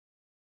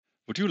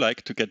Would you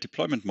like to get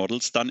deployment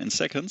models done in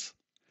seconds?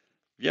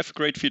 We have a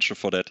great feature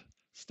for that.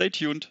 Stay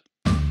tuned.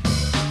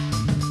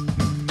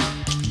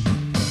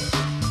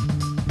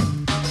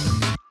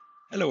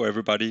 Hello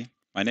everybody,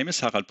 my name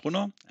is Harald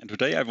Brunner and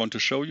today I want to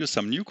show you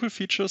some new cool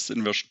features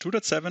in version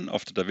 2.7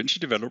 of the DaVinci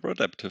Developer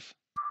Adaptive.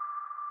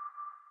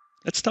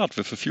 Let's start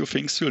with a few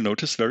things you'll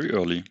notice very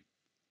early.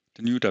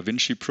 The new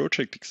DaVinci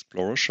Project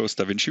Explorer shows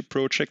DaVinci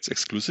projects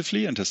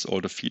exclusively and has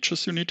all the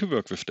features you need to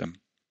work with them.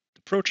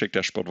 The project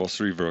dashboard was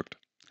reworked.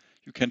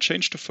 You can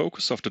change the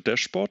focus of the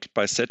dashboard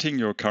by setting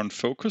your current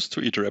focus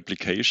to either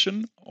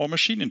application or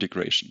machine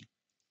integration.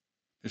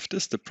 With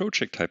this, the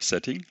project type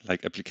setting,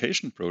 like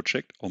application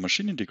project or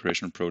machine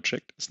integration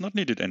project, is not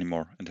needed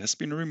anymore and has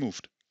been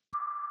removed.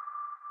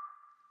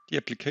 The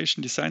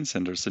Application Design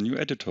Center is a new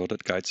editor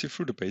that guides you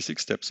through the basic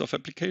steps of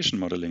application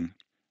modeling.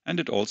 And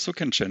it also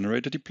can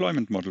generate a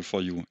deployment model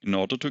for you in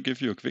order to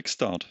give you a quick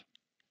start.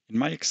 In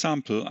my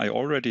example, I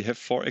already have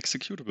 4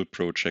 executable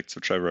projects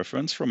which I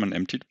reference from an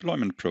empty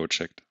deployment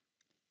project.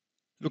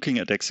 Looking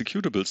at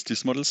executables,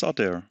 these models are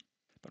there,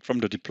 but from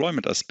the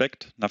deployment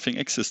aspect, nothing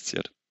exists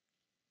yet.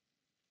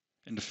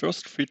 In the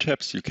first 3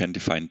 tabs, you can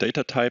define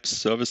data types,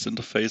 service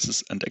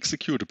interfaces, and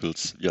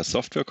executables via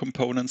software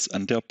components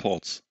and their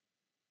ports.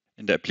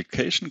 In the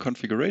Application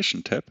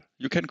Configuration tab,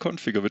 you can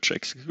configure which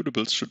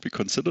executables should be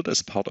considered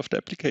as part of the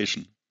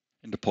application.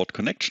 In the Port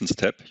Connections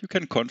tab, you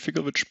can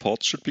configure which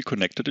ports should be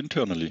connected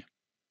internally.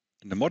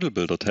 In the Model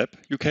Builder tab,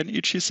 you can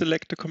each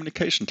select the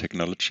communication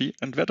technology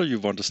and whether you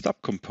want a stub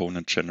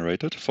component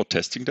generated for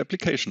testing the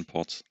application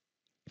ports.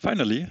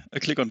 Finally, a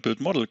click on Build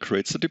Model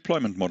creates a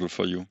deployment model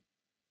for you.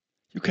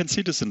 You can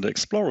see this in the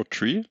Explorer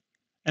tree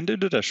and in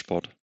the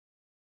dashboard.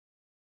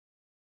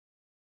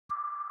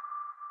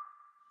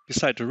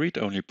 Beside the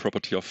read-only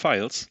property of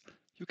files,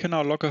 you can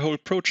now log a whole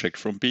project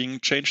from being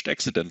changed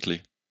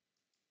accidentally.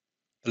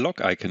 A log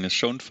icon is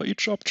shown for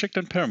each object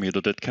and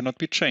parameter that cannot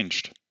be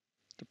changed.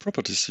 The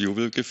Properties view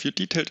will give you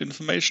detailed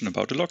information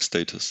about the log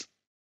status.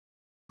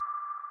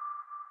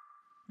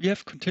 We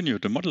have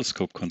continued the model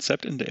scope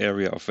concept in the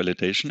area of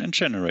validation and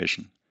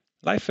generation.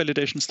 Live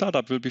validation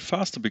startup will be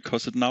faster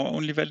because it now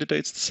only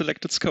validates the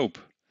selected scope,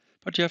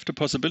 but you have the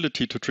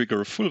possibility to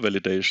trigger a full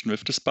validation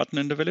with this button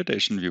in the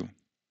validation view.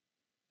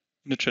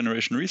 In the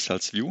Generation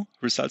Results view,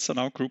 results are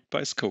now grouped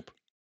by scope.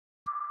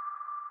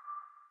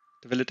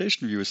 The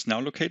validation view is now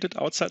located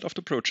outside of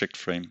the project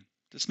frame.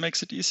 This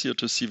makes it easier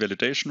to see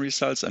validation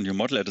results and your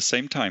model at the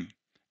same time,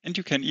 and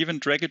you can even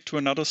drag it to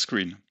another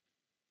screen.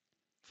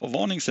 For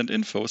warnings and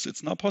infos,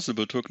 it's now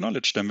possible to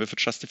acknowledge them with a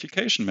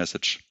justification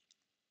message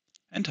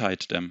and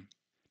hide them.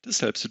 This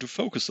helps you to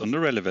focus on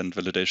the relevant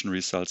validation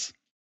results.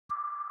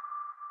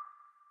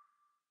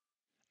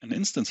 An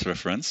instance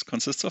reference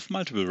consists of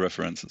multiple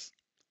references,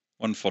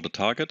 one for the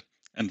target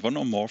and one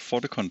or more for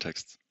the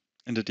context.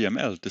 In the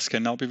DML, this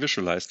can now be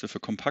visualized with a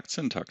compact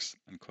syntax,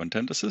 and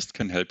Content Assist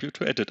can help you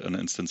to edit an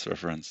instance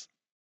reference.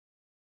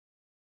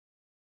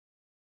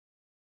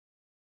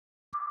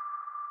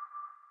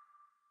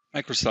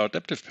 MICROSAR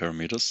adaptive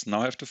parameters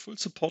now have the full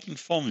support in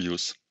form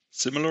views,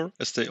 similar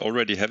as they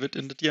already have it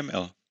in the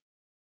DML.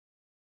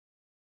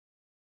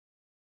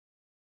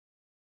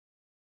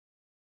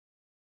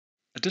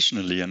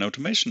 Additionally, an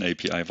automation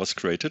API was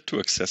created to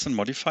access and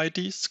modify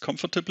these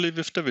comfortably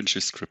with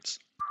DaVinci scripts.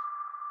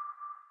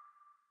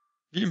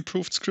 We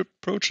improved script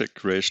project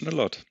creation a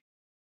lot.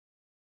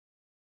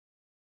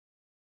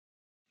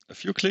 A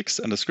few clicks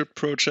and a script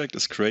project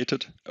is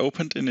created,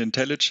 opened in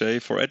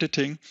IntelliJ for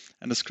editing,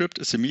 and the script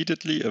is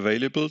immediately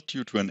available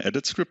due to an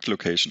added script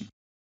location.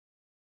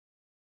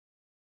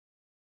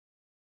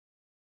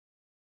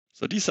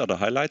 So these are the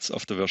highlights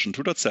of the version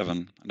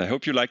 2.7, and I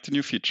hope you like the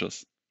new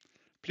features.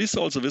 Please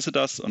also visit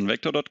us on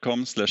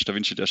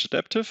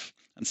vector.com/davinci-adaptive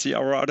and see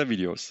our other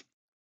videos.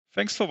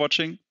 Thanks for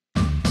watching.